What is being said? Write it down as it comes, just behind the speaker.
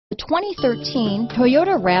The 2013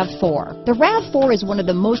 Toyota RAV4. The RAV4 is one of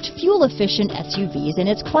the most fuel-efficient SUVs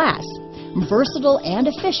in its class. Versatile and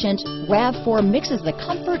efficient, RAV4 mixes the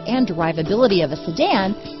comfort and drivability of a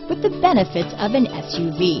sedan with the benefits of an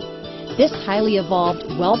SUV. This highly evolved,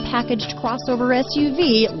 well-packaged crossover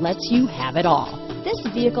SUV lets you have it all. This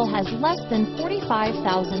vehicle has less than 45,000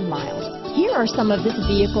 miles. Here are some of this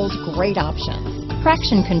vehicle's great options: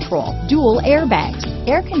 traction control, dual airbags,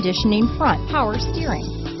 air conditioning front, power steering,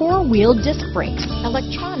 four-wheel disc brakes,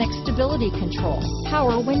 electronic stability control,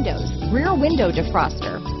 power windows, rear window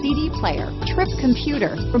defroster, CD player, trip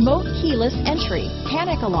computer, remote keyless entry,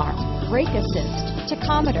 panic alarm, brake assist,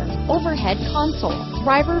 tachometer, overhead console,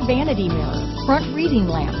 driver vanity mirror, front reading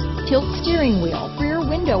lamps, tilt steering wheel, rear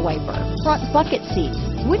window wiper, front bucket seats.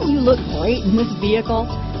 Wouldn't you look great in this vehicle?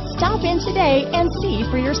 Stop in today and see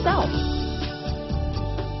for yourself.